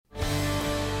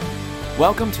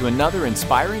Welcome to another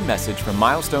inspiring message from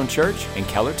Milestone Church in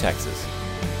Keller, Texas.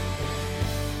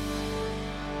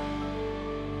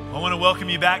 I want to welcome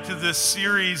you back to this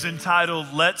series entitled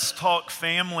Let's Talk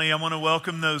Family. I want to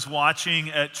welcome those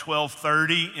watching at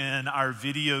 12:30 in our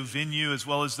video venue, as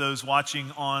well as those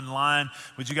watching online.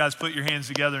 Would you guys put your hands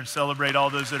together and celebrate all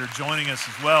those that are joining us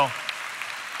as well?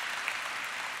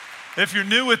 If you're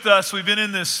new with us, we've been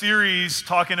in this series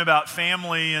talking about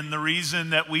family, and the reason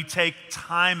that we take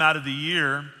time out of the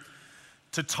year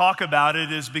to talk about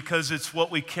it is because it's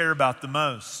what we care about the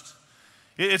most.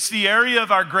 It's the area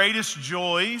of our greatest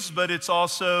joys, but it's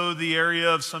also the area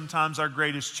of sometimes our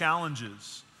greatest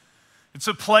challenges. It's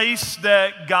a place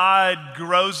that God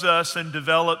grows us and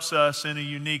develops us in a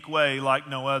unique way like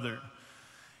no other.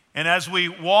 And as we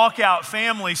walk out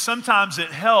family, sometimes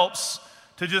it helps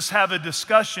to just have a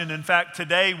discussion. In fact,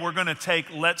 today we're going to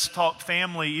take Let's Talk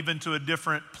Family even to a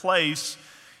different place,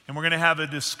 and we're going to have a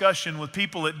discussion with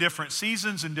people at different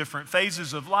seasons and different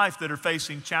phases of life that are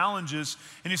facing challenges.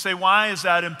 And you say, why is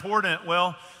that important?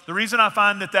 Well, the reason I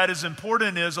find that is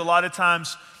important is a lot of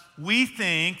times we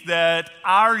think that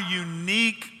our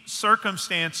unique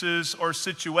circumstances or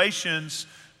situations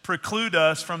preclude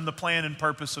us from the plan and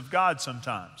purpose of God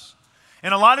sometimes.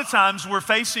 And a lot of times we're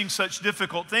facing such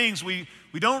difficult things, we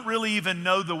don't really even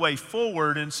know the way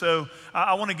forward. And so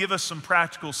I want to give us some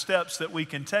practical steps that we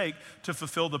can take to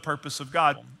fulfill the purpose of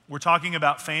God. We're talking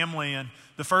about family, and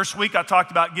the first week I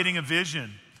talked about getting a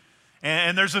vision.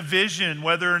 And there's a vision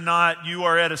whether or not you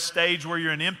are at a stage where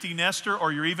you're an empty nester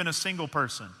or you're even a single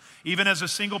person. Even as a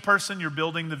single person, you're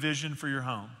building the vision for your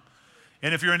home.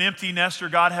 And if you're an empty nester,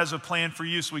 God has a plan for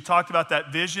you. So we talked about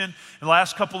that vision. In the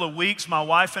last couple of weeks, my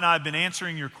wife and I have been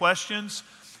answering your questions.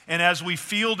 And as we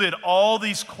fielded all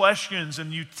these questions,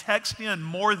 and you text in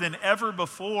more than ever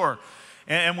before,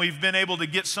 and we've been able to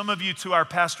get some of you to our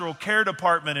pastoral care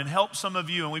department and help some of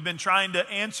you, and we've been trying to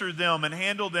answer them and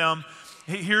handle them.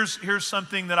 Here's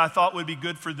something that I thought would be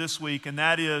good for this week, and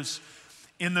that is,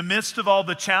 in the midst of all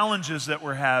the challenges that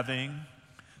we're having,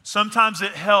 sometimes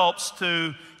it helps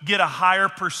to get a higher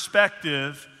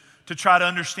perspective to try to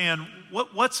understand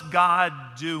what's God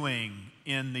doing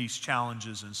in these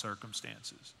challenges and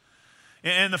circumstances.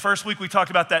 In the first week we talked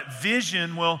about that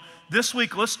vision. Well, this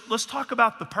week let's talk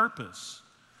about the purpose.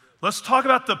 Let's talk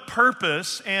about the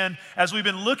purpose, and as we've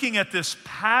been looking at this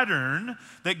pattern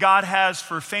that God has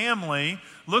for family,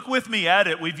 look with me at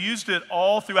it. We've used it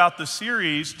all throughout the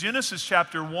series. Genesis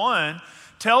chapter 1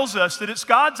 tells us that it's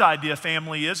God's idea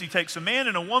family is. He takes a man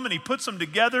and a woman, he puts them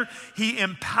together, he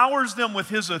empowers them with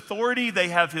his authority, they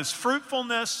have his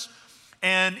fruitfulness,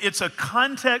 and it's a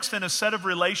context and a set of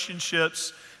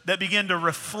relationships that begin to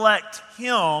reflect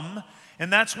him.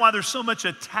 And that's why there's so much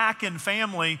attack in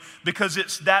family, because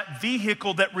it's that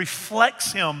vehicle that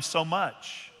reflects him so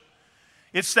much.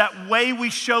 It's that way we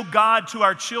show God to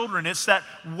our children. It's that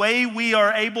way we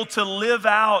are able to live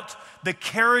out the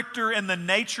character and the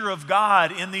nature of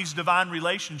God in these divine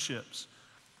relationships.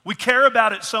 We care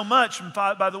about it so much, and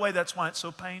by the way, that's why it's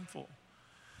so painful.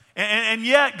 And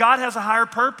yet, God has a higher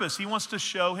purpose. He wants to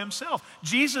show himself.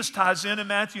 Jesus ties in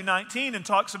Matthew 19 and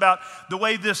talks about the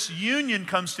way this union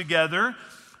comes together,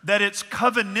 that it's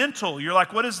covenantal. You're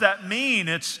like, what does that mean?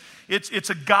 It's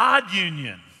a God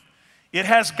union. It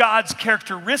has God's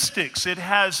characteristics. It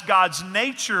has God's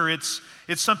nature. It's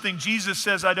something Jesus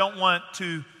says, I don't want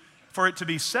for it to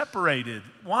be separated.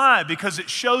 Why? Because it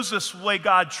shows us the way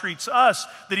God treats us,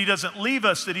 that he doesn't leave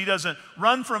us, that he doesn't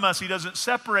run from us, he doesn't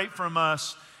separate from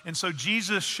us. And so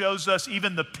Jesus shows us,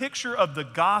 even the picture of the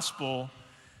gospel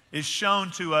is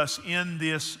shown to us in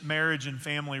this marriage and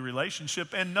family relationship.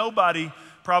 And nobody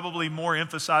probably more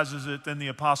emphasizes it than the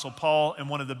Apostle Paul, and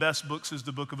one of the best books is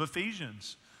the book of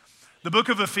Ephesians. The book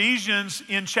of Ephesians,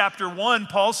 in chapter 1,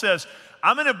 Paul says,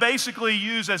 I'm going to basically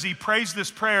use, as he prays this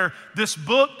prayer, this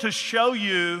book to show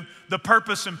you the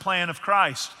purpose and plan of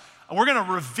Christ. We're going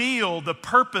to reveal the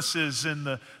purposes and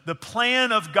the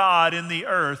plan of God in the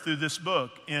earth through this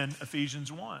book in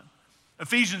Ephesians 1.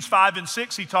 Ephesians 5 and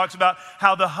 6, he talks about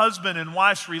how the husband and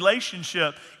wife's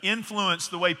relationship influence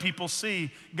the way people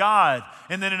see God.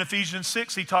 And then in Ephesians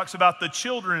 6, he talks about the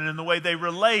children and the way they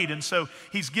relate. And so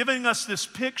he's giving us this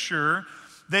picture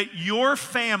that your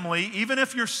family, even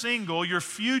if you're single, your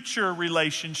future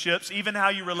relationships, even how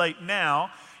you relate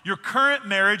now, your current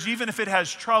marriage, even if it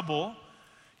has trouble,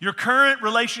 your current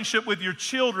relationship with your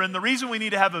children, the reason we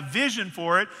need to have a vision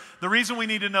for it, the reason we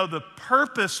need to know the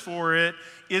purpose for it,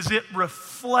 is it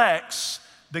reflects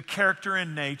the character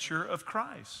and nature of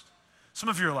Christ. Some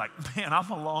of you are like, man, I'm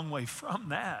a long way from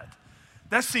that.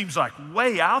 That seems like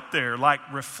way out there, like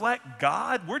reflect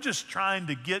God. We're just trying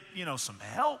to get, some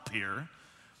help here.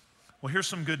 Well, here's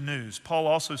some good news. Paul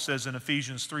also says in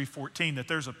Ephesians 3:14 that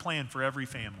there's a plan for every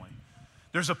family.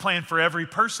 There's a plan for every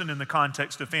person in the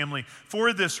context of family.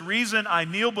 For this reason, I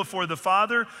kneel before the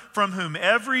Father, from whom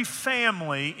every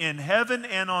family in heaven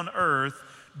and on earth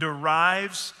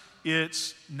derives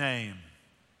its name.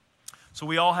 So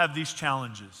we all have these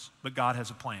challenges, but God has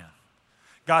a plan.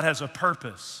 God has a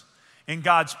purpose. And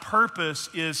God's purpose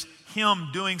is Him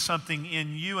doing something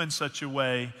in you in such a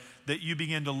way that you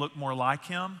begin to look more like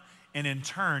Him. And in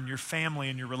turn, your family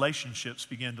and your relationships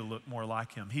begin to look more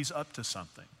like Him. He's up to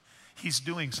something. He's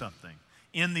doing something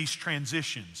in these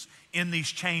transitions, in these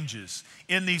changes,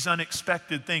 in these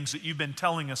unexpected things that you've been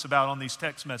telling us about on these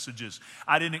text messages.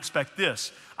 I didn't expect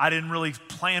this. I didn't really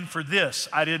plan for this.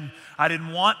 I didn't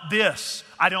want this.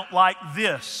 I don't like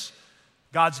this.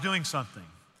 God's doing something.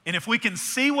 And if we can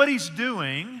see what He's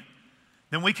doing,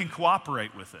 then we can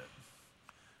cooperate with it.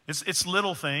 It's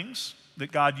little things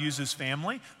that God uses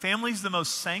family. Family's the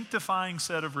most sanctifying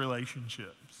set of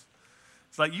relationships.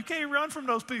 It's like, you can't run from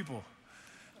those people.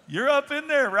 You're up in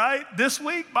there, right? This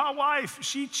week, my wife,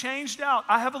 she changed out.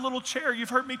 I have a little chair. You've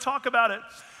heard me talk about it.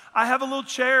 I have a little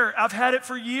chair. I've had it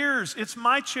for years. It's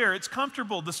my chair. It's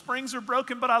comfortable. The springs are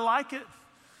broken, but I like it.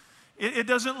 It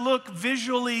doesn't look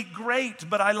visually great,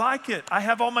 but I like it. I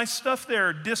have all my stuff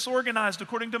there, disorganized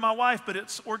according to my wife, but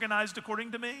it's organized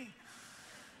according to me.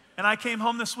 And I came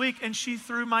home this week, and she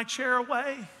threw my chair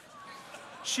away.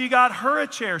 She got her a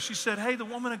chair. She said, hey, the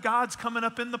woman of God's coming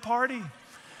up in the party.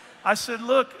 I said,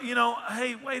 look,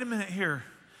 hey, wait a minute here.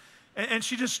 And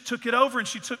she just took it over, and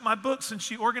she took my books, and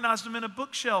she organized them in a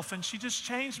bookshelf, and she just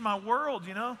changed my world,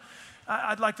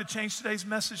 I'd like to change today's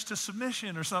message to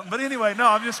submission or something. But anyway, no,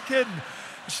 I'm just kidding.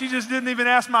 She just didn't even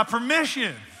ask my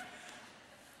permission.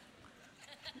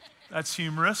 That's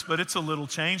humorous, but it's a little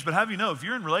change. But have you know, if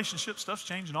you're in relationships, stuff's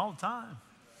changing all the time.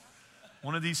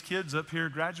 One of these kids up here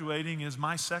graduating is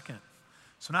my second.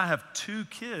 So now I have 2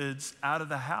 kids out of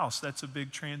the house. That's a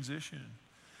big transition.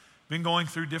 Been going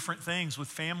through different things with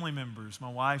family members.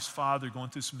 My wife's father going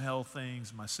through some health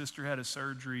things. My sister had a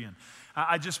surgery. And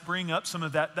I just bring up some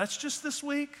of that. That's just this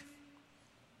week.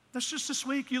 That's just this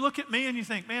week. You look at me and you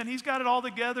think, man, he's got it all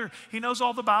together. He knows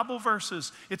all the Bible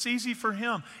verses. It's easy for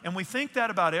him. And we think that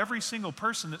about every single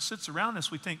person that sits around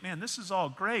us. We think, man, this is all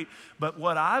great. But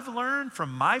what I've learned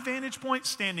from my vantage point,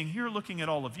 standing here looking at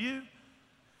all of you,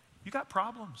 you got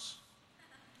problems.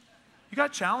 You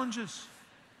got challenges.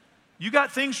 You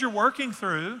got things you're working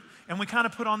through. And we kind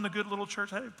of put on the good little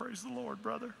church, hey, praise the Lord,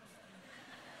 brother.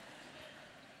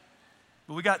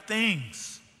 But we got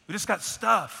things. We just got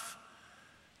stuff.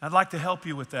 I'd like to help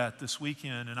you with that this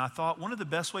weekend. And I thought one of the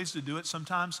best ways to do it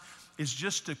sometimes is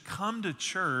just to come to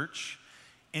church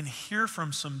and hear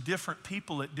from some different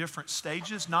people at different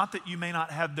stages. Not that you may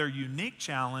not have their unique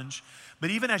challenge,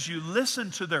 but even as you listen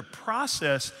to their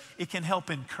process, it can help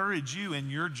encourage you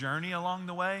in your journey along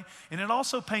the way. And it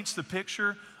also paints the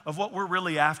picture of what we're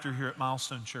really after here at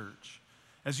Milestone Church.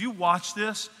 As you watch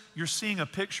this, you're seeing a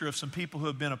picture of some people who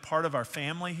have been a part of our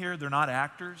family here. They're not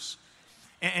actors.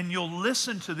 And you'll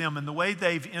listen to them and the way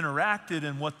they've interacted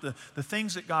and what the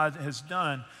things that God has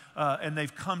done, and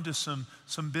they've come to some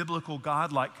biblical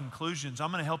God-like conclusions. I'm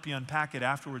going to help you unpack it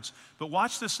afterwards. But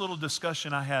watch this little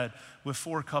discussion I had with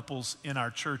 4 couples in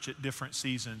our church at different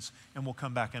seasons, and we'll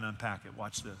come back and unpack it.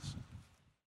 Watch this.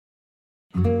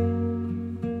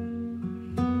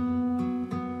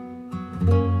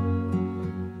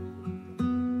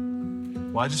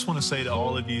 Well, I just want to say to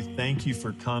all of you, thank you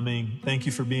for coming. Thank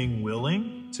you for being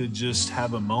willing to just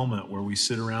have a moment where we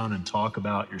sit around and talk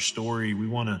about your story. We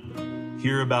want to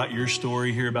hear about your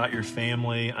story, hear about your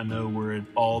family. I know we're at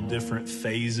all different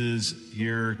phases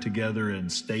here together and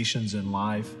stations in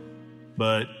life.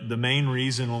 But the main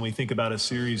reason when we think about a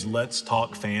series, Let's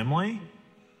Talk Family,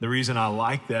 the reason I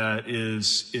like that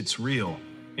is it's real.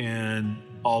 And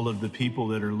all of the people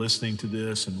that are listening to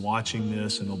this and watching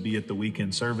this and will be at the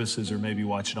weekend services or maybe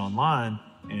watch it online,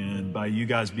 and by you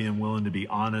guys being willing to be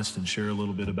honest and share a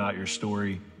little bit about your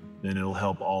story, then it'll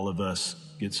help all of us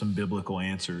get some biblical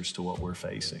answers to what we're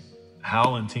facing.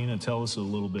 Hal and Tina, tell us a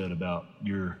little bit about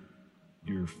your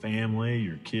family,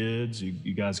 your kids.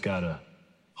 You guys got a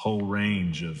whole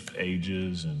range of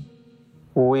ages. And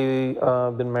We've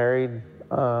been married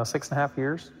 6.5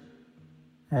 years.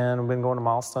 And we've been going to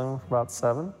Milestone for about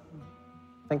 7.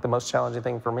 I think the most challenging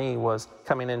thing for me was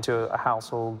coming into a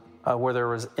household where there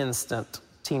was instant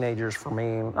teenagers for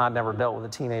me. I'd never dealt with a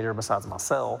teenager besides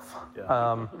myself.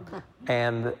 Yeah.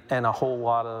 And a whole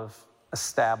lot of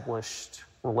established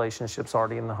relationships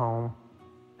already in the home,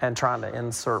 and trying to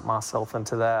insert myself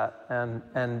into that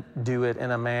and do it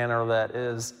in a manner that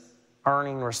is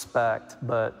earning respect.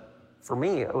 But for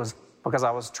me, it was because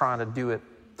I was trying to do it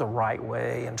the right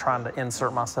way and trying to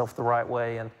insert myself the right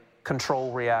way and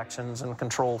control reactions and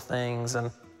control things,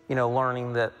 and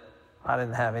learning that I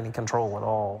didn't have any control at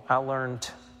all. I learned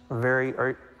very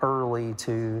early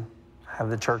to have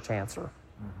the church answer.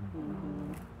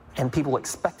 And people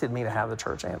expected me to have the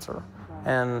church answer.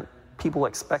 And people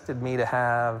expected me to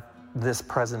have this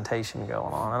presentation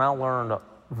going on. And I learned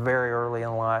very early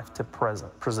in life to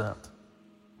present.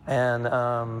 And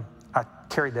I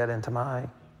carried that into my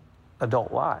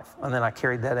adult life. And then I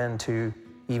carried that into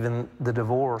even the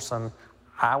divorce. And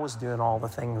I was doing all the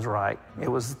things right. It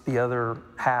was the other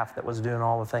half that was doing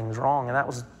all the things wrong. And that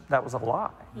was a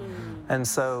lie. And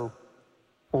so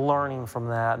learning from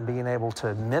that and being able to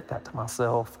admit that to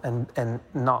myself and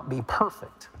not be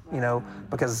perfect,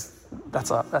 because that's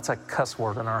a cuss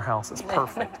word in our house. It's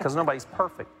perfect, because nobody's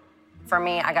perfect. For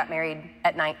me, I got married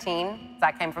at 19.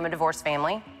 I came from a divorced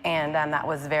family, and that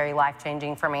was very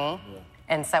life-changing for me.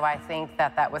 And so I think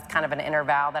that was kind of an inner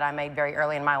vow that I made very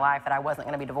early in my life, that I wasn't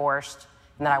going to be divorced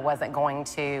and that I wasn't going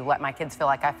to let my kids feel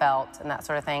like I felt and that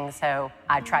sort of thing. So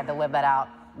I tried to live that out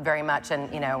very much and,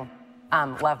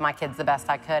 love my kids the best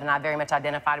I could. And I very much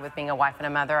identified with being a wife and a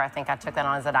mother. I think I took that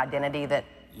on as an identity that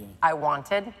I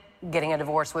wanted. Getting a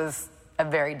divorce was a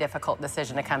very difficult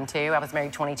decision to come to. I was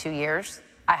married 22 years.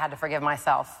 I had to forgive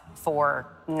myself for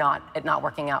it not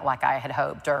working out like I had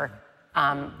hoped, or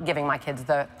giving my kids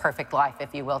the perfect life,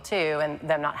 if you will, too, and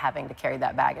them not having to carry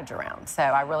that baggage around. So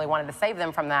I really wanted to save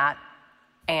them from that,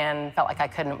 and felt like I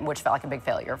couldn't, which felt like a big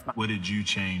failure of mine. What did you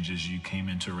change as you came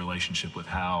into a relationship with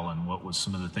Hal, and what was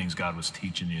some of the things God was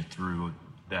teaching you through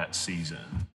that season?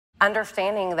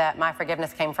 Understanding that my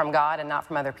forgiveness came from God and not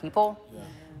from other people,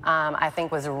 I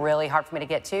think was really hard for me to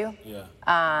get to.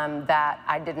 That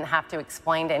I didn't have to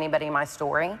explain to anybody my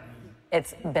story.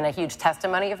 It's been a huge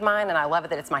testimony of mine, and I love it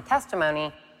that it's my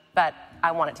testimony, but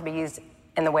I want it to be used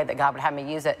in the way that God would have me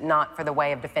use it, not for the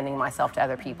way of defending myself to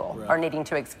other people or needing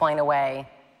to explain away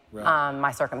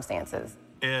my circumstances.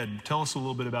 Ed, tell us a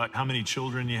little bit about how many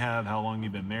children you have, how long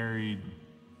you've been married.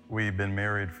 We've been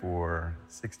married for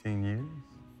 16 years,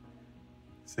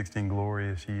 16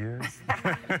 glorious years.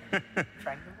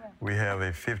 We have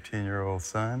a 15-year-old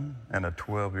son and a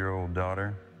 12-year-old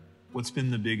daughter. What's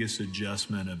been the biggest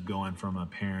adjustment of going from a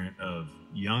parent of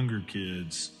younger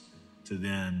kids to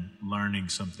then learning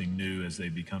something new as they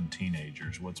become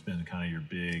teenagers? What's been kind of your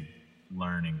big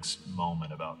learning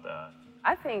moment about that?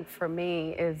 I think for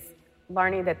me is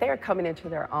learning that they're coming into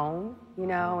their own,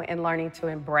 and learning to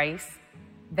embrace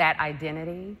that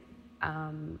identity.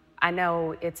 I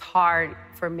know it's hard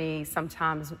for me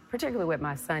sometimes, particularly with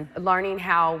my son, learning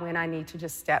when I need to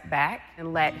just step back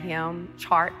and let him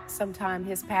chart sometime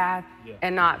his path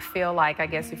and not feel like, I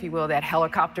guess, if you will, that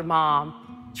helicopter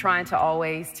mom trying to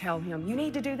always tell him, you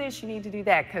need to do this, you need to do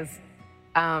that, because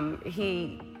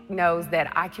he knows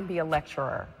that I can be a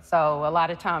lecturer. So a lot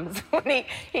of times when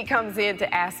he comes in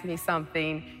to ask me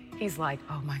something, he's like,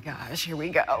 oh my gosh, here we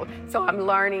go. So I'm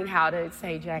learning how to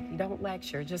say, Jackie, don't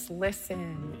lecture, just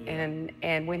listen.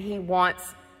 And when he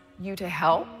wants you to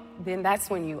help, then that's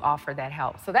when you offer that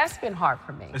help. So that's been hard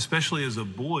for me. Especially as a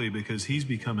boy, because he's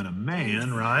becoming a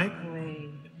man, right?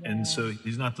 And so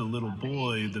he's not the little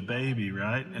boy, the baby,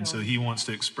 right? And so he wants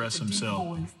to express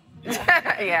himself.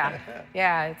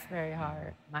 Yeah, it's very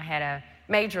hard. I had a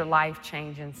major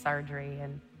life-changing surgery,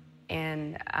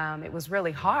 and it was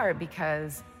really hard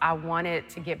because I wanted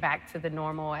to get back to the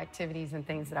normal activities and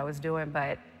things that I was doing,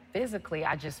 but physically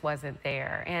I just wasn't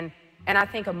there. And I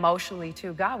think emotionally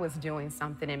too, God was doing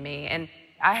something in me. And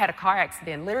I had a car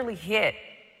accident, literally hit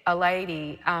a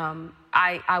lady.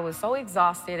 I was so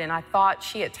exhausted, and I thought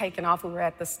she had taken off. We were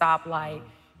at the stoplight,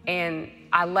 and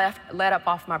I let up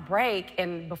off my brake,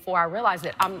 and before I realized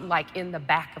it, I'm like in the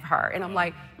back of her. And I'm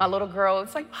like, my little girl,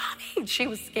 it's like, Mommy. She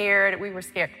was scared, we were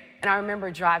scared. And I remember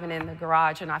driving in the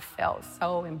garage, and I felt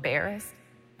so embarrassed.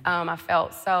 I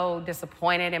felt so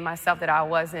disappointed in myself that I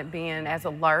wasn't being as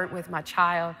alert with my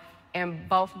child. And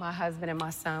both my husband and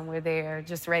my son were there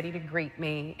just ready to greet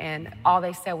me. And all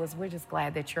they said was, we're just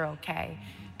glad that you're okay.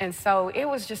 And so it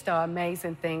was just an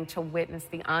amazing thing to witness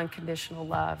the unconditional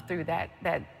love through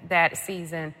that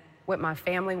season with my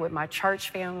family, with my church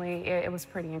family. It was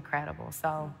pretty incredible.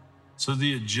 So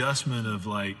the adjustment of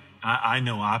I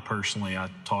know I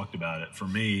talked about it. For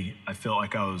me, I felt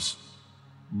like I was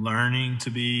learning to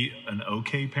be an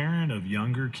okay parent of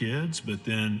younger kids, but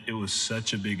then it was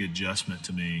such a big adjustment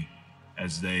to me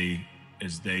as they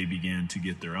began to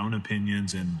get their own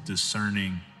opinions and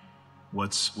discerning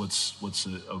what's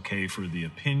okay for the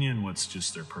opinion, what's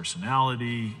just their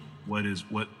personality, what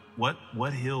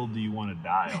what hill do you want to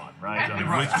die on, right? I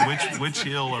mean, which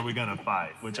hill are we going to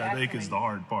fight? Which I think is the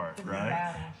hard part,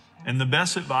 right? And the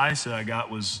best advice that I got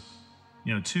was,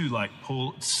 to like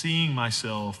seeing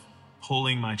myself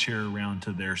pulling my chair around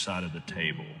to their side of the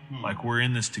table. Like we're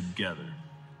in this together.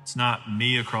 It's not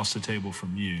me across the table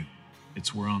from you.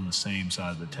 It's we're on the same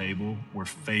side of the table. We're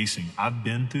facing. I've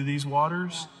been through these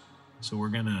waters, so we're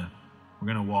gonna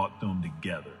walk through them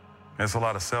together. It's a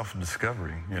lot of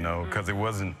self-discovery, because it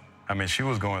wasn't. I mean, she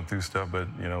was going through stuff, but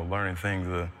learning things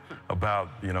about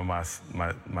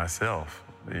myself,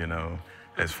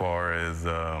 as far as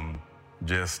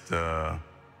just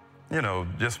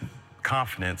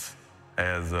confidence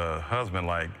as a husband.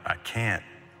 Like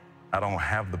I don't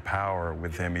have the power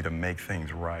within me to make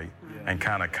things right, and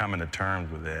kind of coming to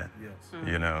terms with that,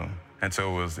 And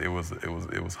so it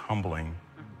was humbling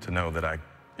to know that I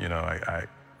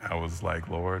was like,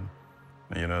 Lord,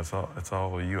 it's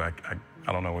all of you. I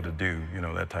don't know what to do,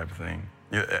 that type of thing.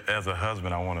 As a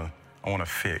husband, I want to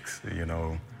fix,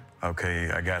 Okay,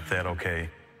 I got that. Okay,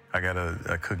 I got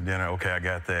to cook dinner. Okay, I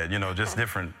got that. Just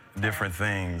different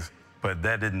things. But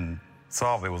that didn't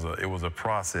solve it. It was a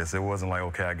process. It wasn't like,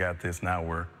 okay, I got this.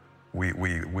 Now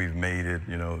we've made it.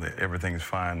 Everything's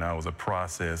fine now. It was a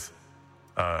process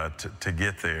to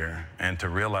get there, and to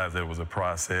realize that it was a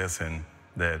process, and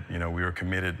that we were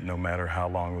committed no matter how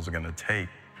long it was going to take.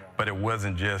 But it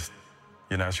wasn't just,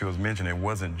 she was mentioning, it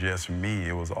wasn't just me.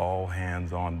 It was all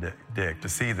hands on deck. To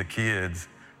see the kids,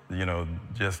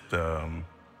 just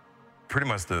pretty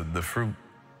much the fruit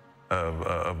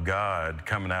of God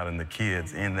coming out in the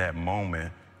kids in that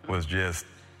moment was just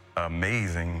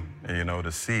amazing,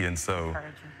 to see. And so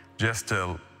just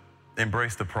to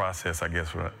embrace the process, I guess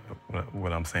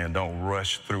what I'm saying. Don't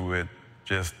rush through it.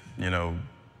 Just,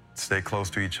 stay close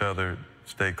to each other,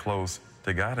 stay close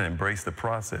to God, and embrace the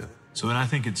process. So, and I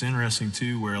think it's interesting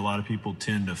too, where a lot of people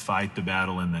tend to fight the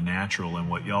battle in the natural, and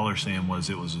what y'all are saying was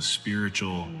it was a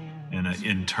spiritual and an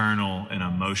internal and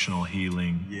emotional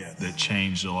healing that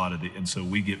changed a lot of and so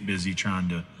we get busy trying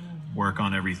to work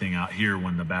on everything out here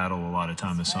when the battle a lot of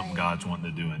time is something God's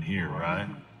wanting to do in here, right?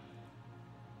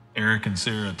 Eric and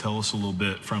Sarah, tell us a little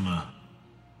bit from a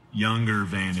younger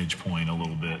vantage point, a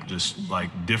little bit, just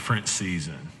like different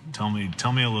season. Tell me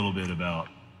a little bit about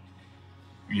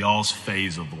y'all's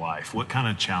phase of life. What kind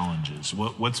of challenges?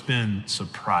 What's been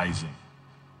surprising?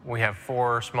 We have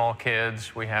 4 small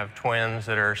kids. We have twins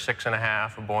that are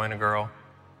 6.5, a boy and a girl.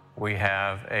 We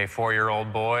have a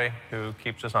 4-year-old boy who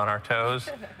keeps us on our toes.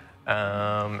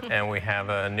 And we have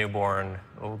a newborn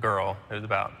little girl who's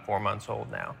about 4 months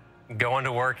old now. Going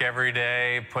to work every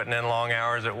day, putting in long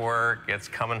hours at work. It's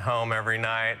coming home every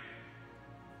night,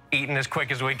 eating as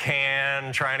quick as we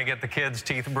can, trying to get the kids'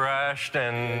 teeth brushed,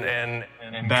 and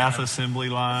bath assembly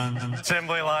line.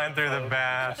 Assembly line through the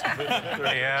bath.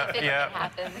 Yeah.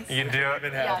 You do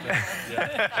it.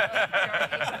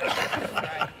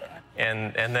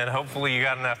 And then hopefully you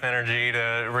got enough energy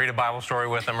to read a Bible story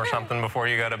with them or something before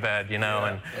you go to bed,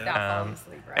 and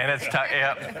it's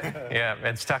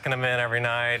it's tucking them in every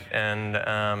night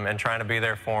and trying to be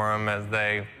there for them as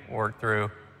they work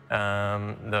through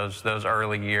those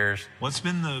early years. What's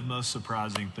been the most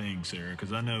surprising thing, Sarah?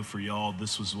 Because I know for y'all,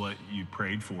 this was what you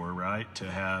prayed for, right? To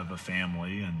have a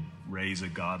family and raise a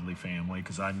godly family,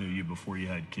 because I knew you before you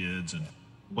had kids. And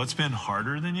what's been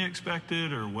harder than you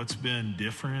expected, or what's been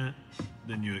different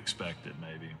than you expected,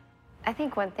 maybe? I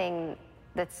think one thing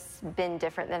that's been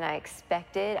different than I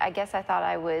expected, I guess I thought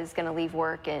I was going to leave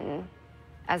work and,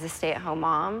 as a stay-at-home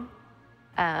mom,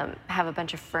 have a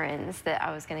bunch of friends that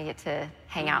I was going to get to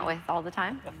hang out with all the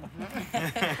time.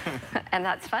 And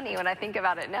that's funny when I think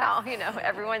about it now.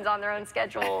 Everyone's on their own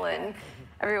schedule, and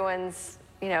everyone's,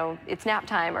 it's nap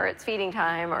time or it's feeding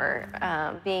time,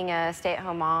 or being a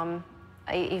stay-at-home mom,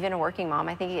 even a working mom,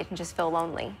 I think it can just feel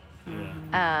lonely.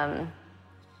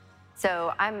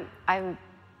 So I've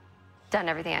done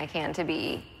everything I can to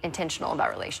be intentional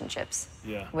about relationships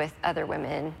with other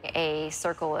women, a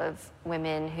circle of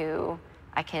women who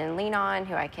I can lean on,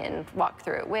 who I can walk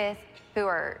through it with, who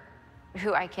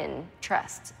I can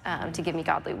trust to give me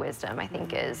godly wisdom, I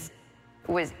think is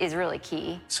really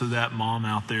key. So that mom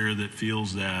out there that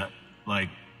feels that, like,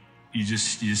 you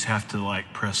just have to,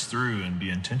 like, press through and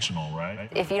be intentional, right?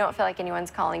 If you don't feel like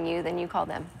anyone's calling you, then you call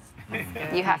them.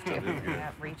 You have to.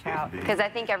 Reach out. Because I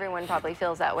think everyone probably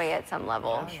feels that way at some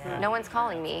level. No one's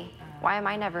calling me. Why am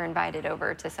I never invited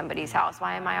over to somebody's house?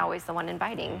 Why am I always the one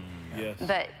inviting? Yes.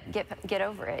 But get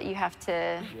over it. You have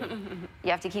to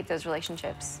keep those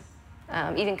relationships,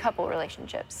 even couple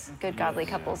relationships, good godly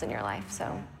couples in your life.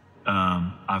 So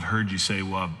I've heard you say,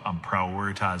 well, I'm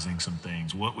prioritizing some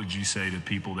things. What would you say to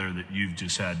people there that you've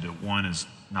just had to, one is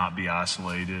not be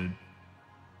isolated,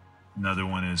 another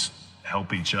one is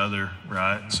help each other,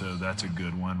 right? So that's a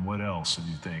good one. What else do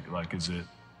you think? Like,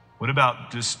 what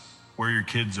about just where your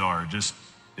kids are? Just,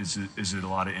 is it a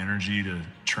lot of energy to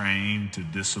train, to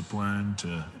discipline,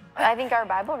 to? I think our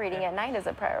Bible reading at night is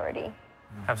a priority.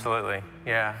 Absolutely,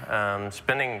 yeah.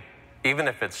 Spending, even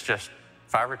if it's just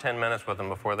 5 or 10 minutes with them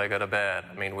before they go to bed.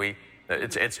 I mean,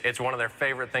 it's one of their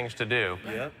favorite things to do.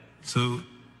 Yep. So,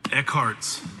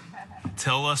 Eckhart's,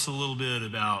 tell us a little bit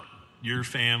about your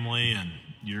family and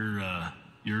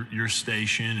your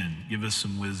station, and give us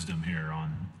some wisdom here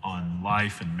on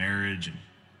life and marriage.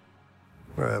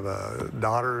 We have a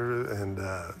daughter, and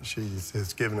she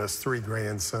has given us 3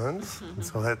 grandsons, and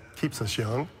so that keeps us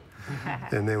young.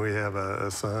 And then we have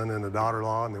a son and a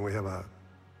daughter-in-law, and then we have a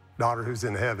daughter who's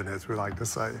in heaven, as we like to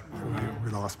say.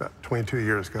 We lost about 22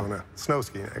 years ago in a snow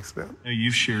skiing accident.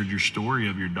 You've shared your story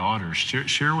of your daughter.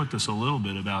 Share with us a little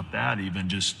bit about that. Even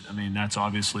just, I mean, that's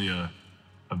obviously a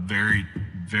very,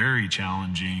 very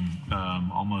challenging,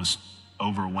 almost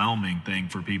overwhelming thing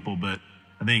for people. But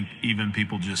I think even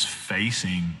people just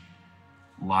facing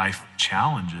life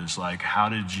challenges, like how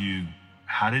did you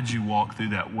walk through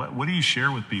that? What do you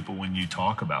share with people when you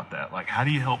talk about that? Like, how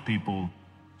do you help people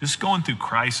just going through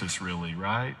crisis, really,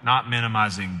 right? Not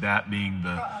minimizing that being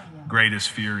the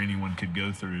greatest fear anyone could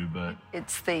go through, but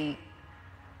it's the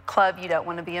club you don't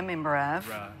want to be a member of.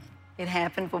 Right. It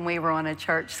happened when we were on a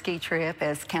church ski trip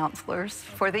as counselors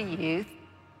for the youth,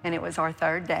 and it was our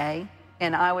 3rd day.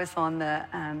 And I was on the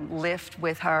lift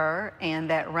with her, and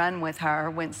that run with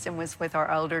her. Winston was with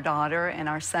our older daughter, and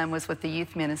our son was with the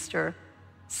youth minister.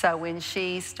 So when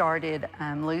she started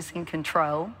losing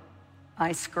control,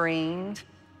 I screamed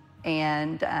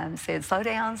and said, slow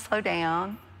down, slow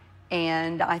down.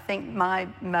 And I think my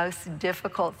most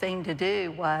difficult thing to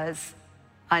do was,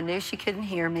 I knew she couldn't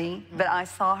hear me, but I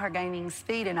saw her gaining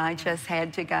speed, and I just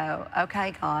had to go,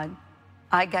 okay, God,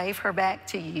 I gave her back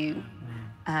to you.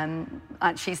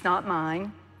 She's not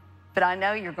mine, but I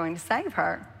know you're going to save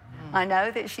her. I know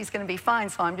that she's going to be fine,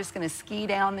 so I'm just going to ski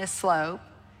down this slope.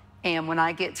 And when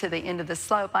I get to the end of the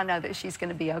slope, I know that she's going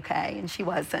to be okay. And she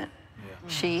wasn't. Yeah.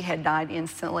 She had died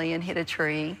instantly and hit a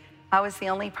tree. I was the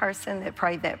only person that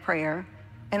prayed that prayer.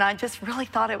 And I just really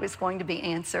thought it was going to be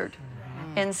answered.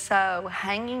 And so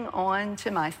hanging on to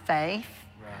my faith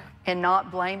and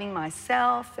not blaming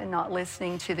myself and not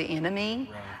listening to the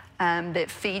enemy that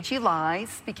feeds you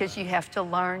lies, because you have to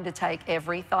learn to take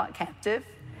every thought captive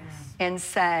and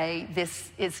say, this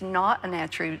is not an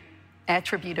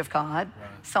attribute of God,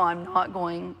 so I'm not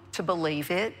going to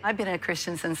believe it. I've been a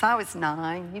Christian since I was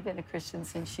 9. You've been a Christian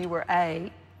since you were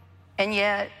 8. And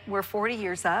yet we're 40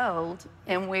 years old,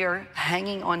 and we're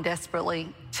hanging on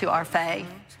desperately to our faith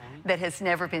that has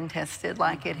never been tested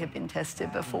like it had been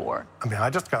tested before. I mean,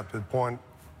 I just got to the point,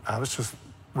 I was just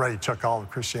ready to chuck all of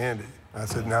Christianity. I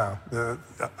said, no,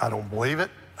 I don't believe it.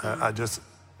 I just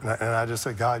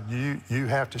said, God, you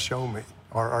have to show me.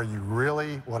 Are you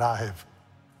really what I have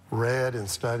read and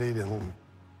studied and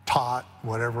taught,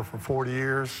 whatever, for 40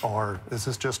 years, or is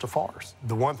this just a farce?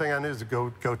 The one thing I knew is to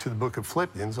go to the book of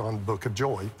Philippians, on the book of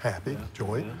joy,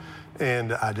 joy.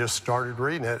 And I just started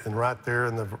reading it, and right there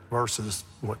in the verses,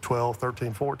 12,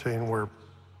 13, 14, where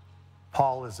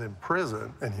Paul is in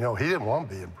prison, and he didn't want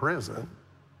to be in prison,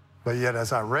 but yet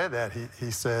as I read that,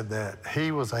 he said that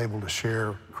he was able to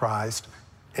share Christ,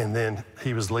 and then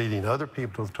he was leading other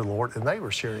people to the Lord, and they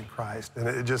were sharing Christ. And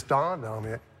it just dawned on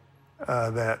me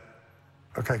that,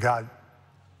 okay, God,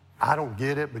 I don't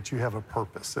get it, but you have a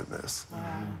purpose in this.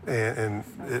 And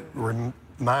it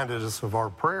reminded us of our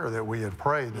prayer that we had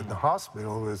prayed in the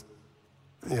hospital. Was,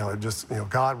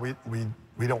 God,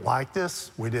 we don't like this.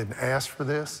 We didn't ask for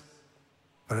this.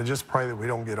 But I just pray that we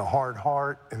don't get a hard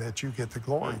heart and that you get the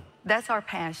glory. That's our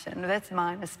passion. That's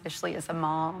mine, especially as a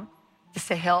mom, is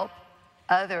to help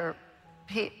other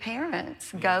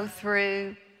parents go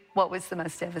through what was the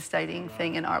most devastating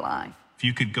thing in our life. If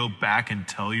you could go back and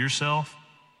tell yourself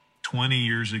 20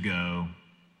 years ago,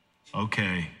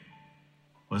 okay,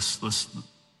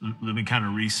 let me kind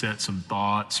of reset some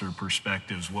thoughts or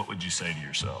perspectives, what would you say to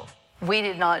yourself? We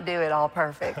did not do it all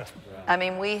perfect. I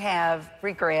mean, we have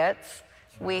regrets.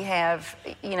 We have,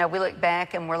 we look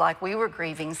back and we're like, we were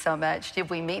grieving so much.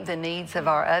 Did we meet the needs of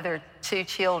our other 2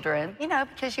 children?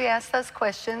 Because you ask those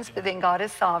questions, but then God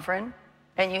is sovereign,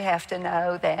 and you have to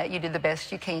know that you did the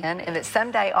best you can, and that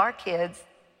someday our kids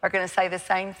are going to say the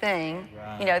same thing.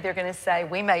 They're going to say,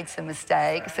 we made some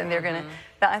mistakes, and they're going to.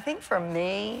 But I think for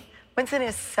me, Winston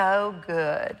is so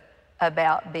good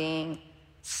about being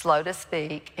slow to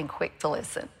speak, and quick to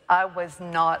listen. I was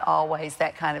not always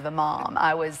that kind of a mom.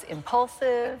 I was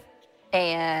impulsive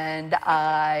and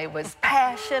I was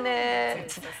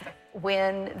passionate.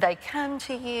 When they come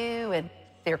to you and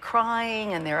they're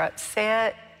crying and they're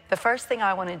upset, the first thing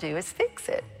I want to do is fix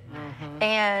it. Mm-hmm.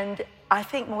 And I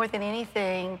think more than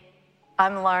anything,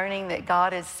 I'm learning that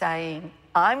God is saying,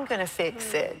 I'm going to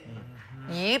fix it.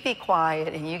 Mm-hmm. You be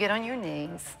quiet and you get on your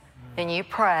knees and you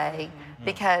pray,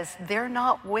 because they're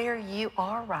not where you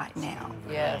are right now.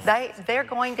 Yes. They're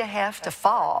going to have to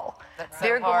fall.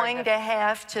 They're going to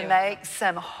have to make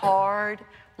some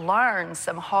learn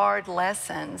some hard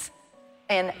lessons,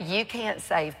 and you can't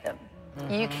save them.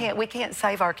 Mm-hmm. We can't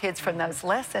save our kids from those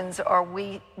lessons, or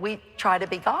we try to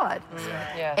be God.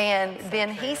 Mm-hmm. Yeah. And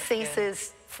then he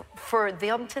ceases for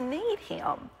them to need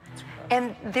him.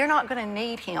 And they're not going to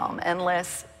need him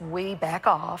unless we back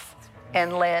off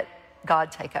and let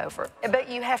God take over. But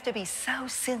you have to be so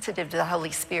sensitive to the Holy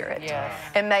Spirit, yes,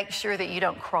 and make sure that you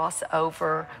don't cross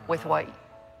over with what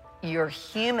your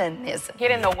humanism. Get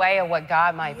in the way of what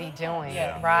God might be doing,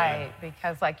 right?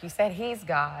 Because like you said, he's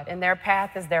God, and their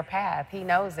path is their path. He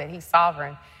knows it, he's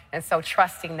sovereign. And so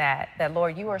trusting that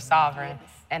Lord, you are sovereign,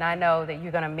 and I know that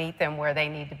you're gonna meet them where they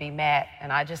need to be met,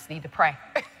 and I just need to pray.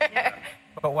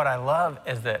 But what I love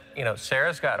is that,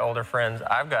 Sarah's got older friends,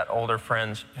 I've got older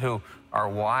friends who are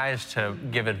wise to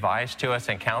give advice to us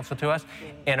and counsel to us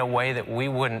in a way that we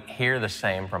wouldn't hear the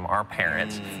same from our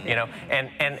parents,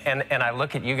 and I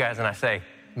look at you guys and I say,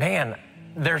 man,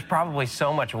 there's probably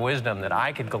so much wisdom that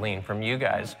I could glean from you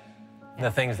guys, the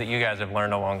things that you guys have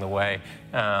learned along the way.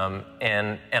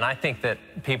 And I think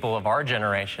that people of our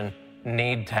generation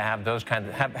need to have those kinds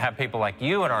of, have people like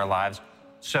you in our lives,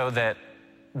 so that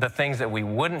the things that we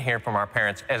wouldn't hear from our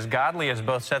parents, as godly as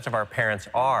both sets of our parents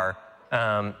are,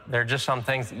 there are just some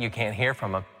things that you can't hear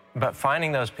from them. But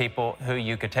finding those people who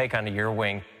you could take under your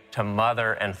wing to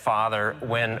mother and father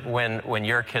when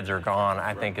your kids are gone,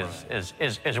 I think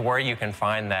is where you can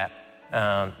find that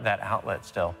outlet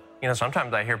still.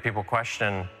 Sometimes I hear people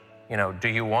question, do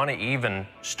you want to even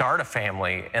start a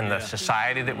family in the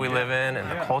society that we live in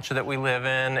and the culture that we live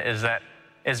in? Is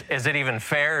it even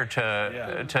fair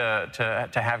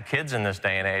to have kids in this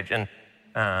day and age? And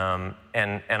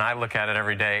I look at it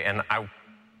every day, and I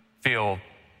feel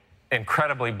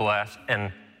incredibly blessed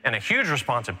and a huge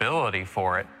responsibility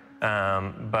for it.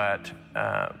 But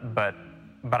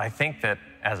I think that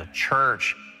as a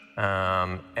church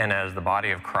and as the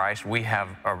body of Christ, we have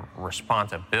a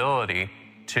responsibility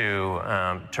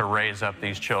to raise up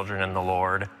these children in the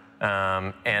Lord,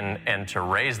 and to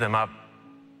raise them up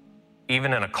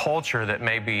even in a culture that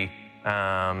maybe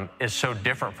is so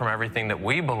different from everything that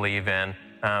we believe in,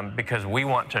 because we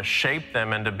want to shape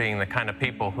them into being the kind of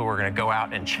people who are going to go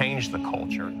out and change the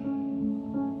culture.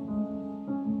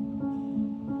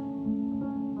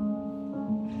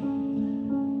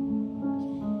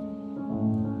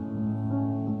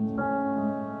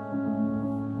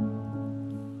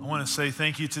 I want to say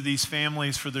thank you to these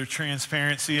families for their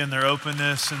transparency and their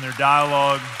openness and their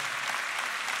dialogue.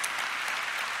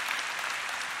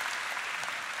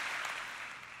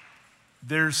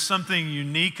 There's something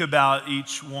unique about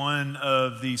each one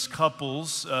of these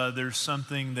couples. There's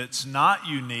something that's not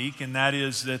unique, and that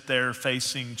is that they're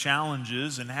facing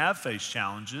challenges and have faced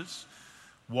challenges,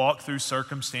 walk through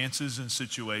circumstances and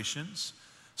situations.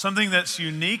 Something that's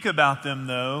unique about them,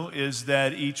 though, is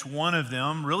that each one of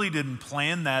them really didn't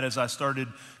plan that as I started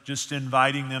just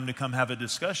inviting them to come have a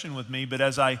discussion with me. But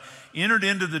as I entered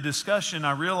into the discussion,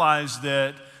 I realized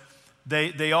that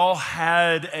they all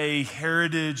had a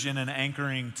heritage and an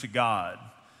anchoring to God.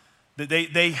 That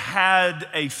they had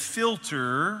a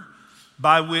filter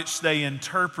by which they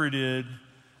interpreted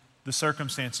the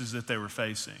circumstances that they were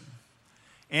facing.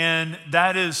 And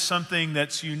that is something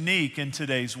that's unique in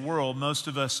today's world. Most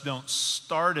of us don't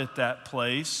start at that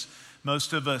place.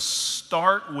 Most of us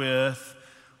start with,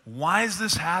 why is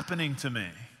this happening to me?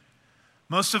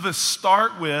 Most of us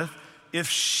start with, if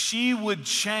she would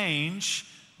change,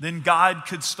 then God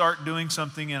could start doing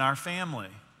something in our family.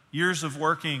 Years of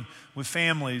working with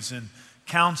families and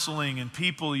counseling and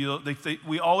people,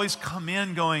 we always come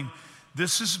in going,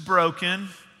 this is broken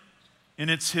and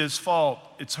it's his fault,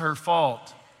 it's her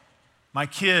fault. My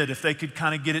kid, if they could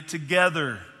kind of get it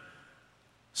together.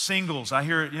 Singles, I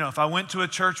hear, if I went to a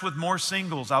church with more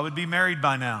singles, I would be married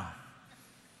by now.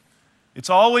 It's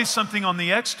always something on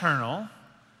the external.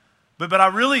 But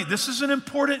this is an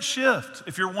important shift.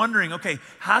 If you're wondering, okay,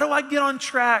 how do I get on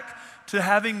track to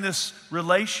having this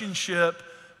relationship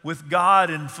with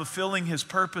God and fulfilling his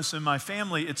purpose in my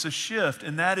family? It's a shift,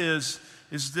 and that is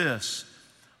this.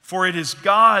 For it is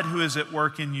God who is at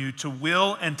work in you to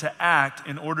will and to act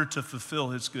in order to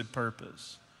fulfill his good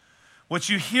purpose. What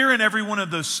you hear in every one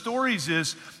of those stories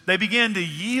is they began to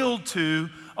yield to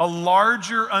a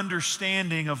larger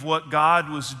understanding of what God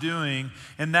was doing,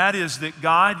 and that is that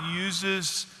God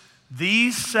uses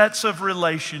these sets of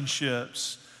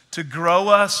relationships to grow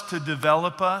us, to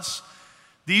develop us.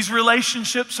 These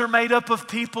relationships are made up of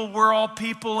people. We're all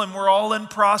people, and we're all in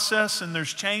process, and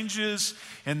there's changes,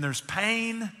 and there's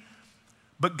pain,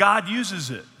 but God uses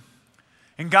it.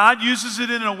 And God uses it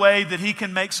in a way that he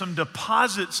can make some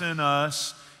deposits in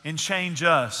us and change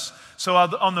us. So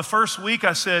on the first week,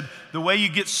 I said the way you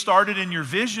get started in your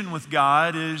vision with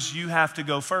God is you have to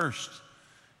go first.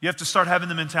 You have to start having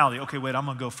the mentality, okay, wait, I'm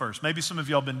going to go first. Maybe some of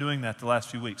y'all have been doing that the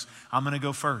last few weeks. I'm going to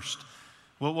go first.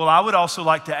 Well, I would also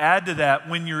like to add to that,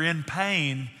 when you're in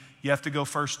pain, you have to go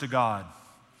first to God.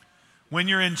 When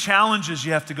you're in challenges,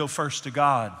 you have to go first to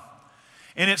God.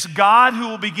 And it's God who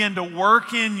will begin to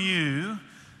work in you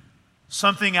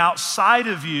something outside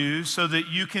of you so that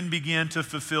you can begin to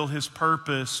fulfill his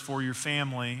purpose for your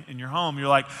family and your home. You're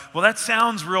like, well, that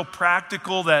sounds real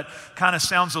practical. That kind of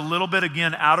sounds a little bit,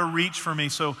 again, out of reach for me.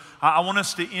 So I want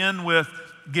us to end with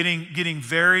getting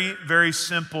very, very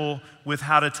simple with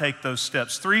how to take those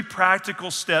steps. 3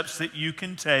 practical steps that you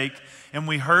can take, and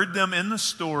we heard them in the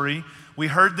story. We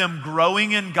heard them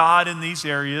growing in God in these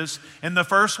areas. And the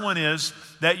first one is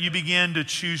that you begin to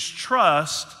choose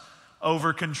trust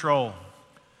over control.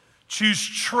 Choose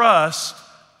trust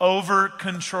over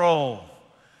control.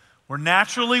 We're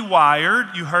naturally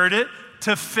wired, you heard it,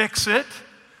 to fix it,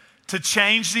 to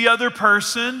change the other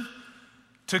person,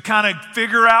 to kind of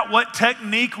figure out what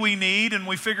technique we need, and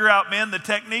we figure out, man, the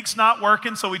technique's not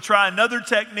working, so we try another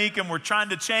technique, and we're trying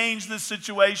to change this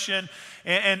situation.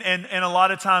 And a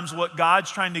lot of times what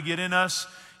God's trying to get in us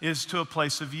is to a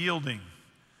place of yielding.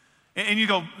 And you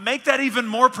go, make that even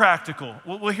more practical.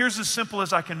 Well, here's as simple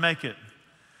as I can make it.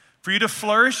 For you to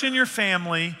flourish in your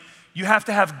family, you have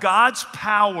to have God's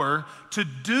power to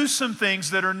do some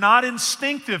things that are not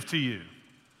instinctive to you,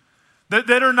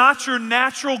 that are not your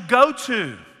natural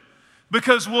go-to.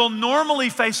 Because we'll normally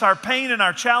face our pain and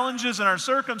our challenges and our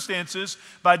circumstances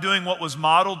by doing what was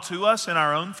modeled to us in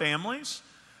our own families,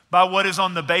 by what is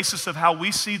on the basis of how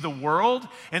we see the world.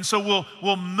 And so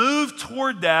we'll move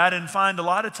toward that and find a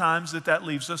lot of times that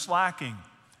leaves us lacking.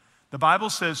 The Bible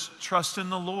says, trust in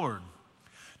the Lord.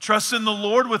 Trust in the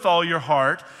Lord with all your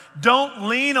heart. Don't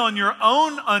lean on your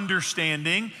own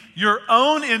understanding, your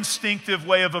own instinctive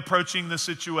way of approaching the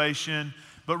situation,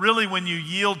 but really when you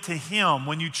yield to him,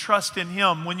 when you trust in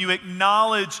him, when you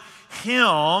acknowledge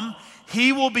him,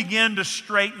 he will begin to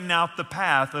straighten out the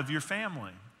path of your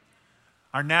family.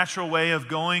 Our natural way of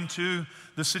going to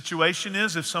the situation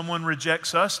is if someone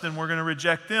rejects us, then we're going to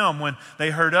reject them. When they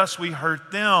hurt us, we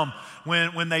hurt them.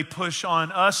 When they push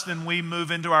on us, then we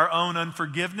move into our own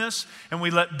unforgiveness and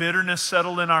we let bitterness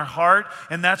settle in our heart.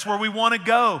 And that's where we want to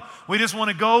go. We just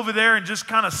want to go over there and just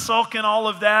kind of sulk in all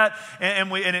of that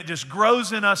and it just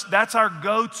grows in us. That's our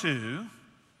go-to.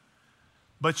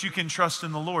 But you can trust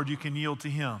in the Lord. You can yield to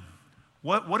him.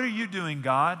 What are you doing,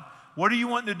 God? What are you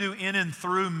wanting to do in and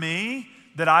through me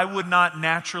that I would not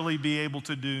naturally be able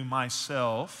to do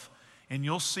myself? And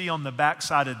you'll see on the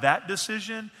backside of that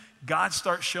decision, God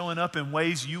starts showing up in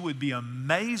ways you would be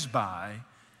amazed by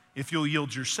if you'll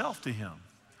yield yourself to him.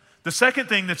 The second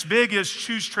thing that's big is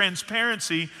choose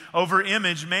transparency over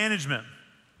image management.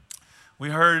 We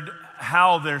heard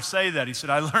Hal there say that. He said,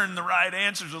 I learned the right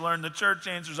answers, I learned the church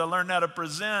answers, I learned how to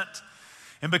present.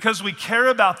 And because we care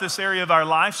about this area of our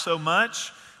life so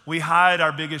much, we hide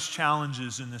our biggest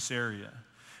challenges in this area.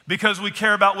 Because we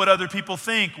care about what other people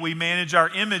think, we manage our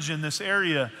image in this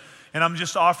area. And I'm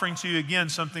just offering to you again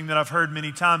something that I've heard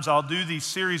many times. I'll do these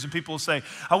series and people will say,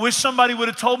 I wish somebody would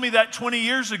have told me that 20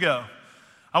 years ago.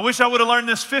 I wish I would have learned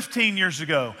this 15 years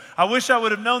ago. I wish I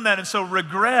would have known that. And so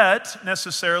regret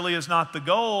necessarily is not the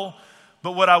goal.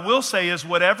 But what I will say is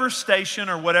whatever station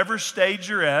or whatever stage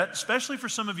you're at, especially for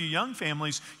some of you young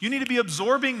families, you need to be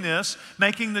absorbing this,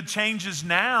 making the changes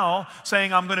now,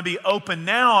 saying I'm going to be open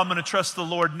now, I'm going to trust the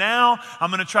Lord now, I'm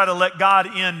going to try to let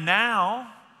God in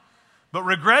now. But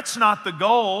regret's not the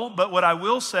goal, but what I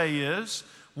will say is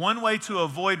one way to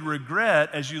avoid regret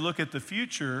as you look at the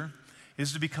future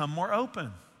is to become more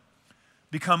open,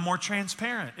 become more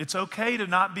transparent. It's okay to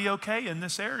not be okay in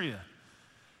this area.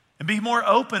 And be more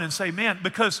open and say, man,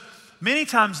 because many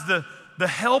times the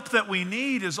help that we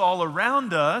need is all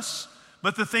around us,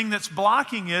 but the thing that's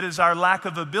blocking it is our lack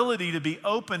of ability to be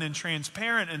open and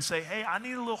transparent and say, hey, I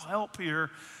need a little help here.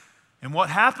 And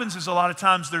what happens is a lot of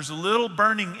times there's a little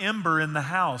burning ember in the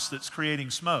house that's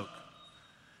creating smoke.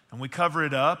 And we cover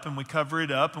it up and we cover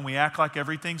it up and we act like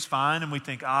everything's fine and we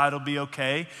think, it'll be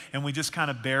okay. And we just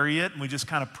kind of bury it and we just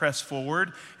kind of press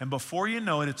forward. And before you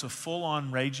know it, it's a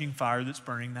full-on raging fire that's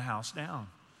burning the house down.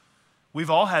 We've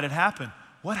all had it happen.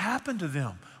 What happened to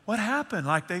them? What happened?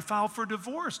 Like they filed for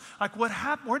divorce. Like what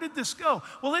happened? Where did this go?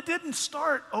 Well, it didn't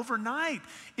start overnight.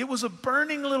 It was a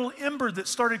burning little ember that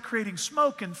started creating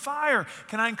smoke and fire.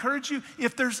 Can I encourage you?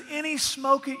 If there's any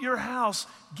smoke at your house,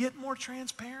 get more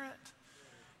transparent.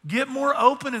 Get more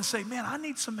open and say, man, I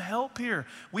need some help here.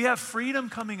 We have freedom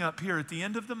coming up here at the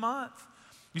end of the month.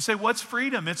 You say, what's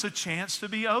freedom? It's a chance to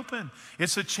be open.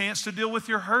 It's a chance to deal with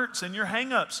your hurts and your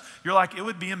hang-ups. You're like, it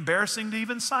would be embarrassing to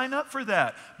even sign up for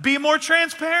that. Be more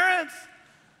transparent.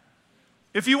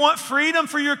 If you want freedom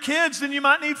for your kids, then you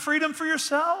might need freedom for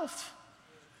yourself.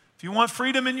 If you want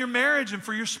freedom in your marriage and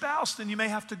for your spouse, then you may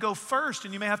have to go first,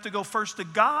 and you may have to go first to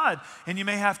God, and you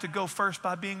may have to go first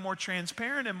by being more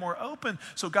transparent and more open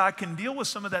so God can deal with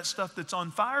some of that stuff that's on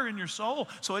fire in your soul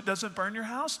so it doesn't burn your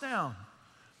house down.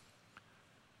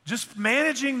 Just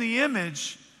managing the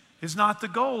image is not the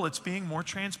goal. It's being more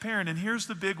transparent. And here's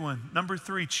the big one. Number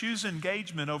 3, choose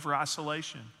engagement over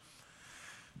isolation.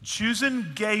 Choose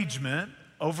engagement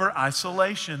over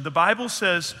isolation. The Bible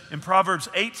says in Proverbs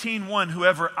 18:1,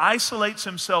 whoever isolates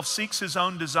himself seeks his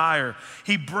own desire.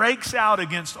 He breaks out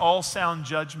against all sound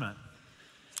judgment.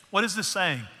 What is this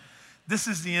saying? This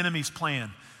is the enemy's plan.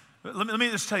 Let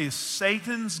me just tell you,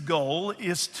 Satan's goal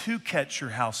is to catch your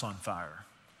house on fire,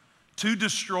 to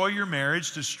destroy your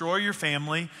marriage, destroy your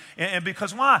family. And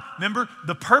because why? Remember,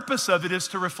 the purpose of it is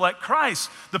to reflect Christ.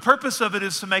 The purpose of it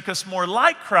is to make us more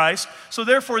like Christ, so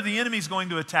therefore the enemy's going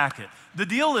to attack it. The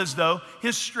deal is, though,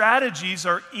 his strategies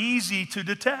are easy to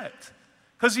detect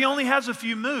because he only has a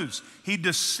few moves. He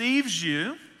deceives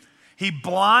you. He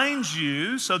blinds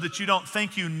you so that you don't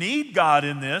think you need God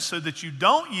in this, so that you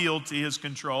don't yield to his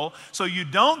control, so you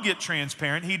don't get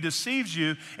transparent. He deceives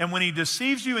you, and when he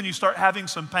deceives you and you start having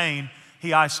some pain,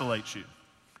 he isolates you.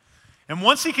 And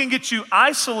once he can get you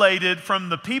isolated from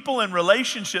the people and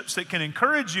relationships that can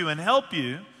encourage you and help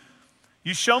you,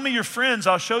 you show me your friends,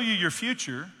 I'll show you your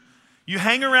future. You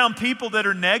hang around people that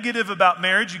are negative about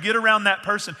marriage, you get around that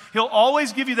person. He'll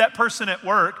always give you that person at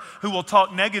work who will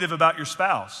talk negative about your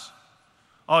spouse.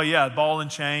 Oh yeah, ball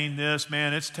and chain, this,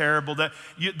 man, it's terrible. The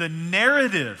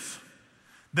narrative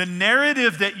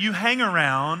that you hang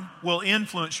around will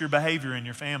influence your behavior in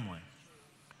your family.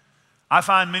 I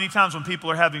find many times when people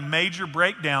are having major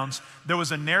breakdowns, there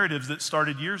was a narrative that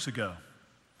started years ago.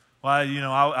 Well,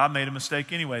 I made a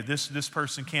mistake anyway. This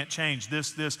person can't change.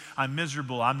 This, I'm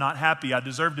miserable. I'm not happy. I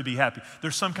deserve to be happy.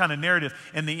 There's some kind of narrative.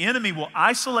 And the enemy will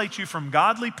isolate you from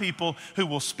godly people who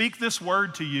will speak this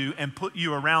word to you and put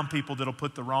you around people that'll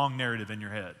put the wrong narrative in your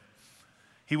head.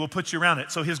 He will put you around it.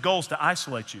 So his goal is to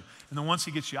isolate you. And then once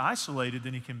he gets you isolated,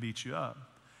 then he can beat you up.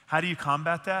 How do you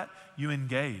combat that? You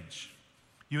engage.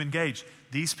 You engage.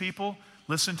 These people,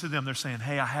 listen to them. They're saying,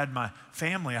 hey, I had my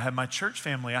family. I had my church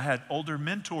family. I had older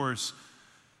mentors.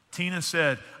 Tina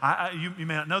said, you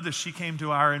may not know this, she came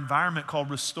to our environment called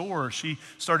Restore. She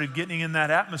started getting in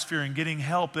that atmosphere and getting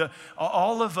help.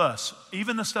 All of us,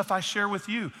 even the stuff I share with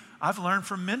you, I've learned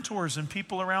from mentors and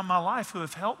people around my life who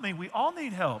have helped me. We all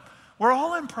need help. We're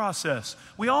all in process.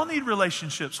 We all need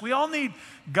relationships. We all need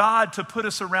God to put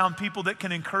us around people that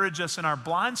can encourage us in our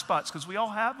blind spots because we all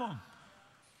have them.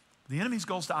 The enemy's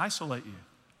goal is to isolate you.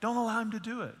 Don't allow him to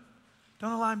do it.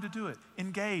 Don't allow him to do it.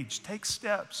 Engage, take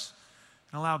steps,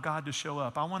 and allow God to show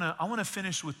up. I want to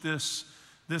finish with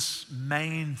this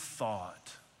main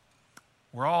thought.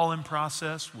 We're all in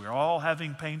process. We're all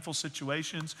having painful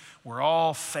situations. We're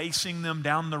all facing them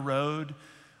down the road.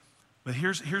 But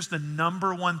here's the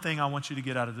number one thing I want you to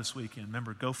get out of this weekend.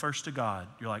 Remember, go first to God.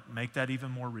 You're like, make that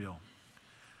even more real.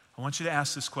 I want you to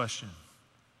ask this question.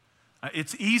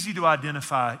 It's easy to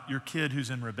identify your kid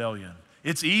who's in rebellion.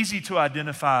 It's easy to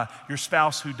identify your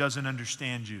spouse who doesn't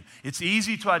understand you. It's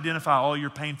easy to identify all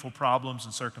your painful problems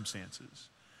and circumstances.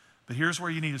 But here's where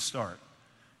you need to start.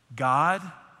 God,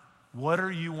 what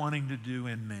are you wanting to do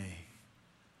in me?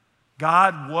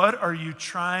 God, what are you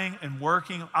trying and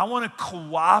working? I want to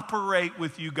cooperate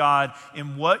with you, God,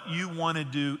 in what you want to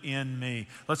do in me.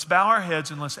 Let's bow our heads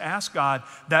and let's ask God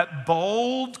that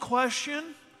bold question.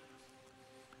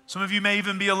 Some of you may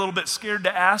even be a little bit scared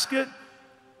to ask it,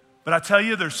 but I tell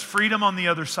you, there's freedom on the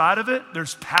other side of it.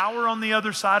 There's power on the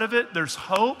other side of it. There's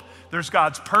hope. There's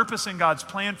God's purpose and God's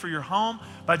plan for your home.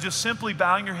 By just simply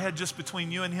bowing your head just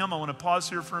between you and him, I want to pause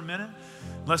here for a minute.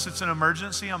 Unless it's an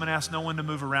emergency, I'm going to ask no one to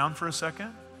move around for a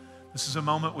second. This is a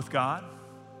moment with God.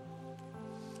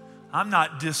 I'm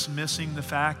not dismissing the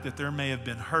fact that there may have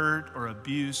been hurt or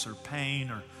abuse or pain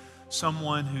or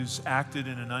someone who's acted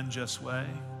in an unjust way.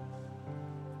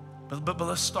 But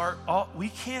let's start, we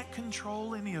can't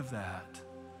control any of that.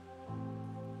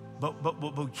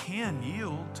 But we can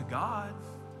yield to God.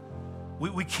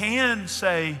 We can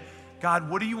say, God,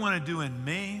 what do you want to do in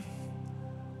me?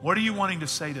 What are you wanting to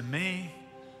say to me?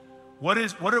 What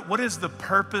is the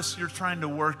purpose you're trying to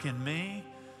work in me?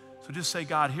 So just say,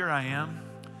 God, here I am.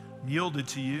 I'm yielded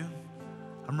to you.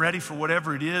 I'm ready for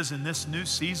whatever it is in this new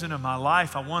season of my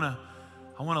life. I want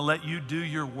to let you do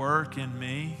your work in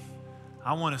me.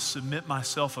 I want to submit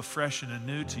myself afresh and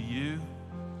anew to you.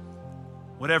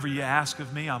 Whatever you ask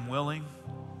of me, I'm willing.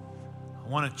 I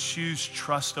want to choose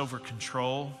trust over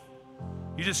control.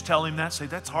 You just tell him that. Say,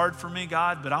 that's hard for me,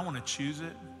 God, but I want to choose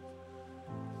it.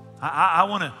 I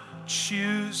want to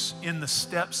choose in the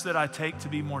steps that I take to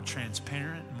be more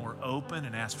transparent, more open,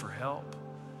 and ask for help.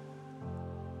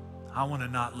 I want to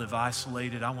not live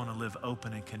isolated. I want to live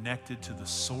open and connected to the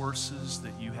sources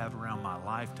that you have around my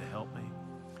life to help me.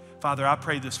 Father, I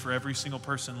pray this for every single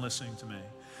person listening to me.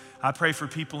 I pray for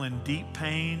people in deep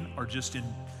pain or just in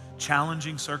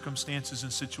challenging circumstances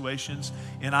and situations.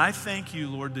 And I thank you,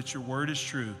 Lord, that your word is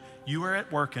true. You are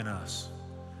at work in us.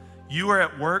 You are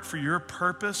at work for your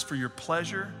purpose, for your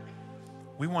pleasure.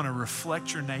 We want to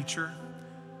reflect your nature.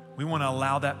 We want to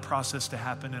allow that process to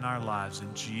happen in our lives.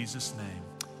 In Jesus' name,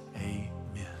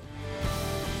 amen.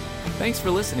 Thanks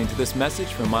for listening to this message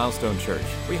from Milestone Church.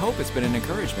 We hope it's been an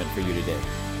encouragement for you today.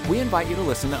 We invite you to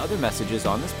listen to other messages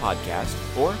on this podcast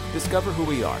or discover who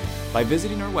we are by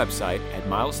visiting our website at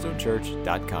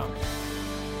milestonechurch.com.